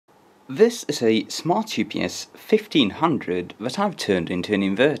This is a smart UPS 1500 that I've turned into an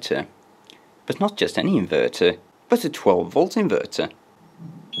inverter. But not just any inverter, but a 12-volt inverter.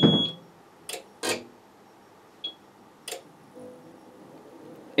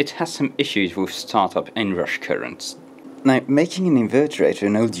 It has some issues with startup inrush currents. Now, making an inverter out of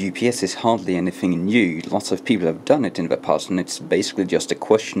an old UPS is hardly anything new. Lots of people have done it in the past, and it's basically just a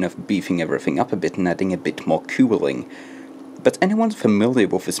question of beefing everything up a bit and adding a bit more cooling. But anyone familiar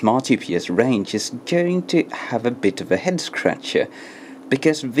with the smart UPS range is going to have a bit of a head scratcher,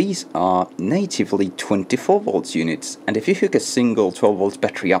 because these are natively 24 volts units, and if you hook a single 12 volt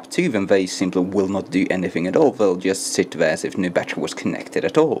battery up to them, they simply will not do anything at all. They'll just sit there as if no battery was connected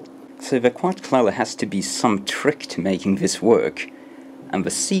at all. So there quite clearly has to be some trick to making this work, and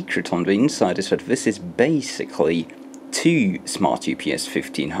the secret on the inside is that this is basically two smart UPS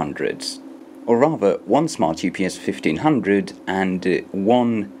 1500s. Or rather, one smart UPS 1500 and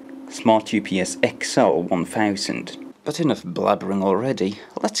one smart UPS XL 1000. But enough blabbering already,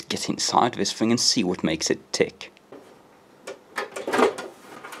 let's get inside this thing and see what makes it tick.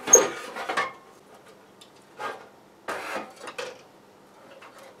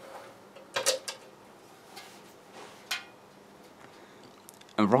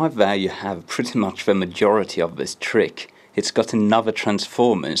 And right there you have pretty much the majority of this trick. It's got another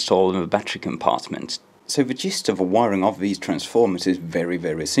transformer installed in the battery compartment. So the gist of the wiring of these transformers is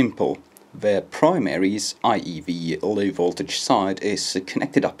very simple. Their primaries, i.e. the low voltage side, is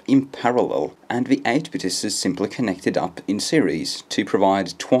connected up in parallel, and the output is simply connected up in series to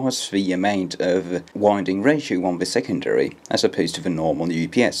provide twice the amount of winding ratio on the secondary, as opposed to the normal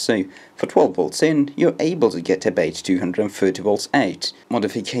UPS. So for 12 volts in, you're able to get about 230 volts out.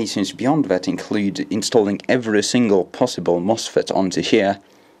 Modifications beyond that include installing every single possible MOSFET onto here,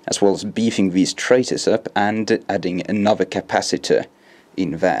 as well as beefing these traces up and adding another capacitor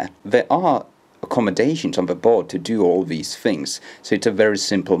in there. There are accommodations on the board to do all these things, so it's a very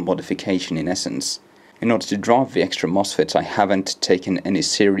simple modification in essence. In order to drive the extra MOSFETs, I haven't taken any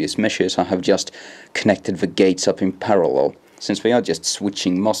serious measures. I have just connected the gates up in parallel. Since we are just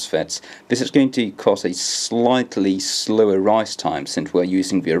switching MOSFETs, this is going to cause a slightly slower rise time, since we're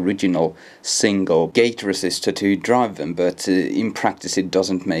using the original single gate resistor to drive them, but in practice it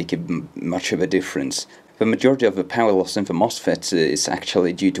doesn't make much of a difference. The majority of the power loss in the MOSFETs is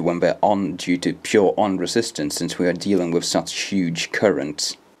actually due to when they're on, due to pure on resistance, since we are dealing with such huge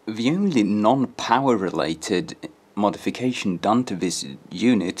currents. The only non-power related modification done to this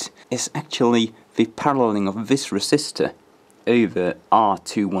unit is actually the paralleling of this resistor over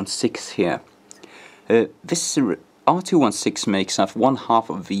R216 here. This R216 makes up one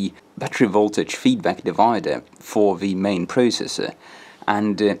half of the battery voltage feedback divider for the main processor.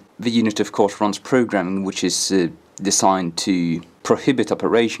 And the unit of course runs programming which is designed to prohibit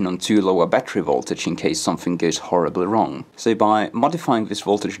operation on too low a battery voltage in case something goes horribly wrong. So by modifying this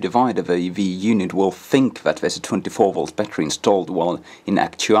voltage divider, the unit will think that there's a 24 volt battery installed, while in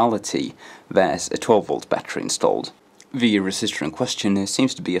actuality there's a 12 volt battery installed. The resistor in question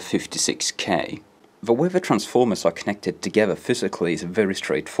seems to be a 56K. The way the transformers are connected together physically is very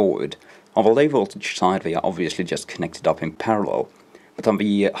straightforward. On the low voltage side they are obviously just connected up in parallel. But on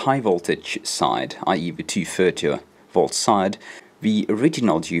the high voltage side, i.e. the 230 volt side, the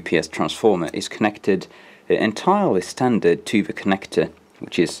original UPS transformer is connected entirely standard to the connector,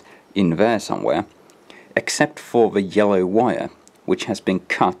 which is in there somewhere, except for the yellow wire, which has been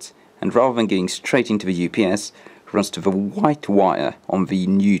cut, and rather than going straight into the UPS, runs to the white wire on the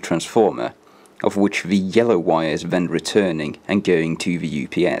new transformer, of which the yellow wire is then returning and going to the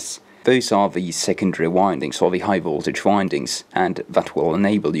UPS. Those are the secondary windings, or the high voltage windings, and that will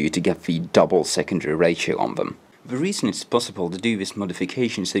enable you to get the double secondary ratio on them. The reason it's possible to do this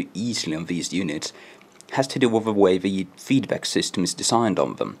modification so easily on these units has to do with the way the feedback system is designed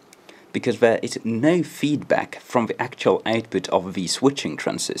on them, because there is no feedback from the actual output of the switching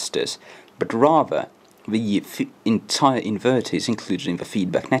transistors, but rather the entire inverter is included in the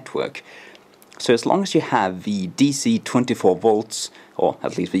feedback network. So as long as you have the DC 24 volts, or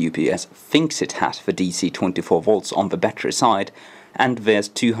at least the UPS thinks it has the DC 24 volts on the battery side, and there's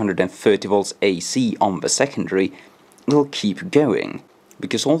 230 volts AC on the secondary, it'll keep going.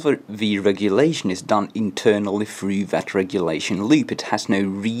 Because all the regulation is done internally through that regulation loop. It has no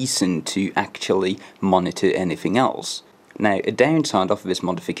reason to actually monitor anything else. Now, a downside of this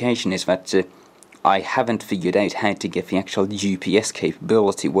modification is that I haven't figured out how to get the actual UPS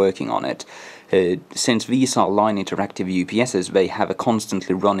capability working on it. Since these are line interactive UPSs, they have a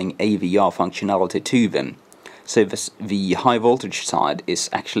constantly running AVR functionality to them. So the high voltage side is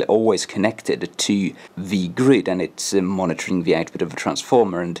actually always connected to the grid, and it's monitoring the output of a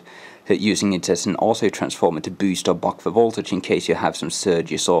transformer and using it as an auto transformer to boost or buck the voltage in case you have some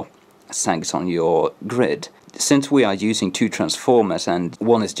surges or sags on your grid. Since we are using two transformers and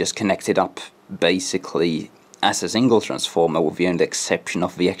one is just connected up basically as a single transformer with the only exception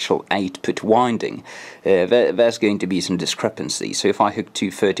of the actual output winding, there's going to be some discrepancy. So if I hook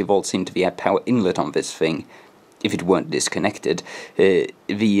 230 volts into the power inlet on this thing, if it weren't disconnected, the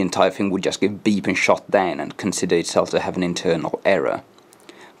entire thing would just go beep and shut down and consider itself to have an internal error.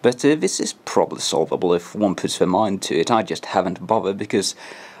 But this is probably solvable if one puts their mind to it. I just haven't bothered because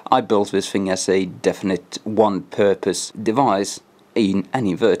I built this thing as a definite one-purpose device, an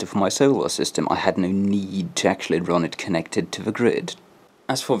inverter for my solar system. I had no need to actually run it connected to the grid.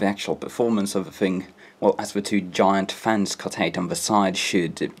 As for the actual performance of the thing, well, as the two giant fans cut out on the side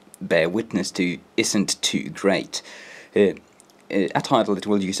should bear witness to, isn't too great. At idle it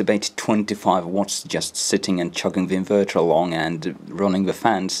will use about 25 watts just sitting and chugging the inverter along and running the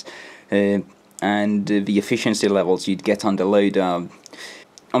fans, and the efficiency levels you'd get on the load are,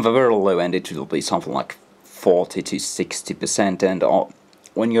 on the very low end it will be something like 40 to 60%, and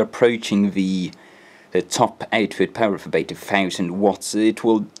when you're approaching the top output power of about 1000 watts, it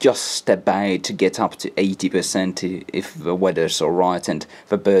will just about to get up to 80% if the weather's alright and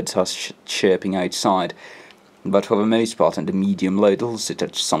the birds are chirping outside. But for the most part, on the medium load, it'll sit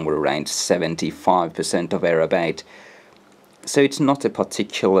at somewhere around 75% or thereabout. So it's not a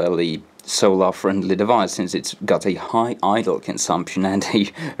particularly solar-friendly device, since it's got a high idle consumption and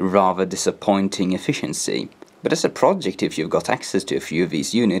a rather disappointing efficiency. But as a project, if you've got access to a few of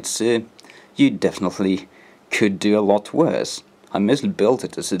these units, you definitely could do a lot worse. I mostly built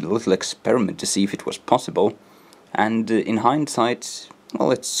it as a little experiment to see if it was possible, and in hindsight,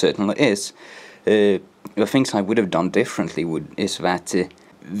 well, it certainly is. The things I would have done differently is that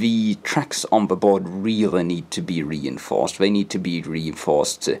the tracks on the board really need to be reinforced. They need to be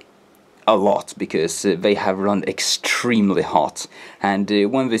reinforced a lot, because they have run extremely hot, and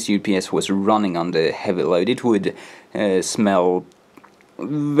when this UPS was running under heavy load, it would smell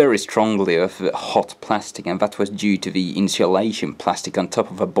very strongly of hot plastic, and that was due to the insulation plastic on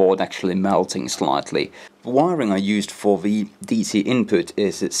top of the board actually melting slightly. The wiring I used for the DC input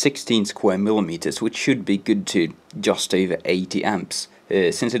is 16 square millimeters, which should be good to just over 80 amps.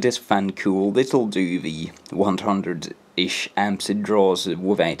 Since it is fan cooled, it'll do the 100-ish amps it draws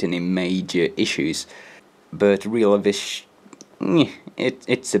without any major issues. But really this,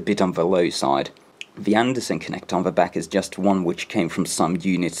 it's a bit on the low side. The Anderson connector on the back is just one which came from some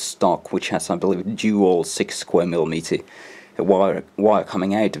unit stock, which has, I believe, dual 6 square millimeter wire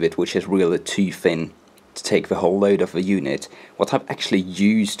coming out of it, which is really too thin to take the whole load of the unit. What I've actually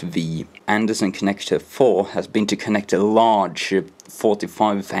used the Anderson connector for has been to connect a large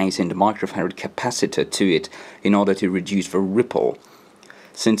 45,000 microfarad capacitor to it in order to reduce the ripple.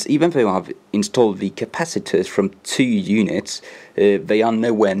 Since even though I've installed the capacitors from 2 units, they are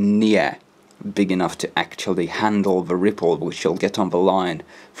nowhere near big enough to actually handle the ripple which you'll get on the line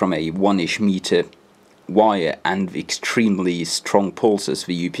from a 1-ish meter wire and the extremely strong pulses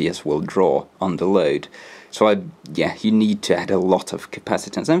the UPS will draw under load. So you need to add a lot of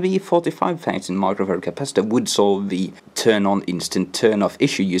capacitance, and the 45,000 microfarad capacitor would solve the turn-on instant turn-off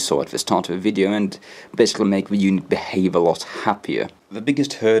issue you saw at the start of the video and basically make the unit behave a lot happier. The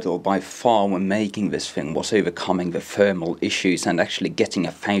biggest hurdle by far when making this thing was overcoming the thermal issues and actually getting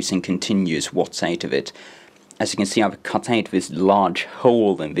 1000 continuous watts out of it. As you can see, I've cut out this large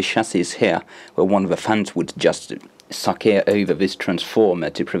hole in the chassis here, where one of the fans would just suck air over this transformer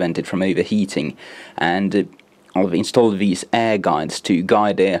to prevent it from overheating, and I've installed these air guides to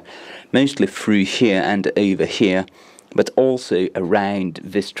guide air mostly through here and over here, but also around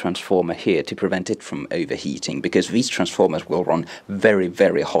this transformer here to prevent it from overheating, because these transformers will run very,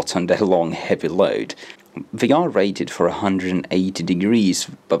 very hot under a long, heavy load. They are rated for 180 degrees,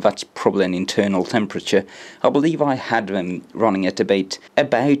 but that's probably an internal temperature. I believe I had them running at about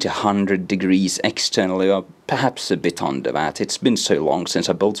 100 degrees externally, or perhaps a bit under that. It's been so long since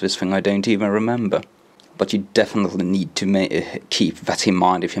I built this thing I don't even remember. But you definitely need to keep that in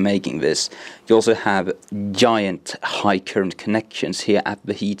mind if you're making this. You also have giant high current connections here at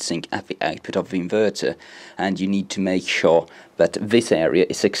the heatsink at the output of the inverter, and you need to make sure that this area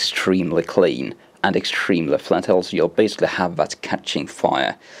is extremely clean and extremely flat, else you'll basically have that catching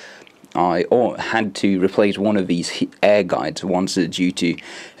fire. I had to replace one of these air guides once due to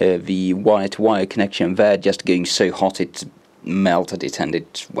the white wire connection there just going so hot it melted it and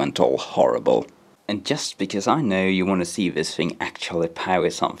it went all horrible. And just because I know you want to see this thing actually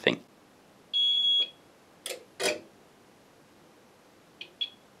power something,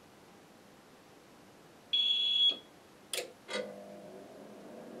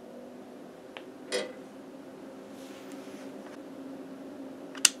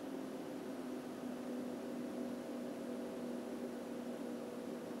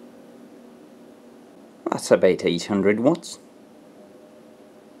 That's about 800 watts.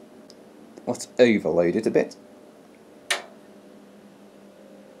 Let's overload it a bit.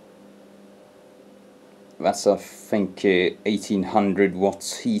 That's, I think, 1800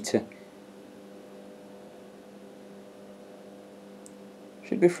 watts heater.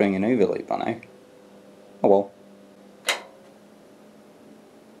 Should be throwing an overload by now. Oh well.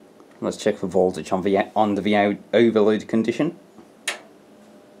 Let's check the voltage on under the overload condition.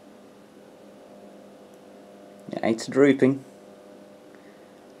 Yeah, it's drooping.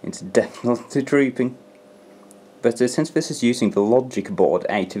 It's definitely drooping. But since this is using the logic board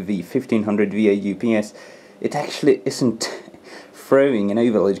out of the 1500 VA UPS, it actually isn't throwing an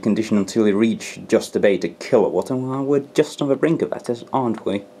overload condition until we reach just about a kilowatt, and we're just on the brink of that, aren't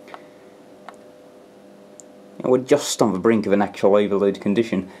we? We're just on the brink of an actual overload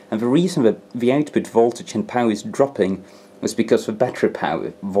condition, and the reason that the output voltage and power is dropping is because the battery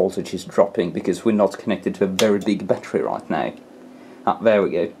power voltage is dropping, because we're not connected to a very big battery right now. Ah, there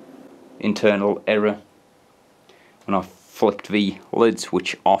we go. Internal error. When I flicked the lid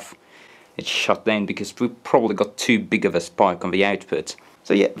switch off, it shut down because we probably got too big of a spike on the output.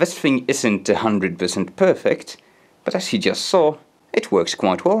 So yeah, this thing isn't 100% perfect, but as you just saw, it works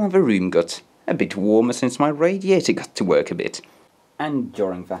quite well, and the room got a bit warmer since my radiator got to work a bit. And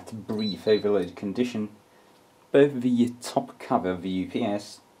during that brief overload condition, both the top cover of the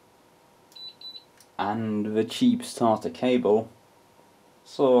UPS and the cheap starter cable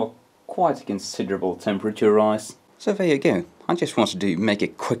saw quite a considerable temperature rise. So there you go. I just wanted to make a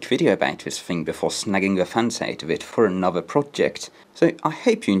quick video about this thing before snagging the fans out of it for another project. So I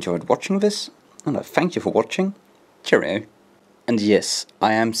hope you enjoyed watching this, and I thank you for watching. Cheerio. And yes,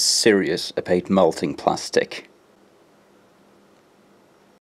 I am serious about melting plastic.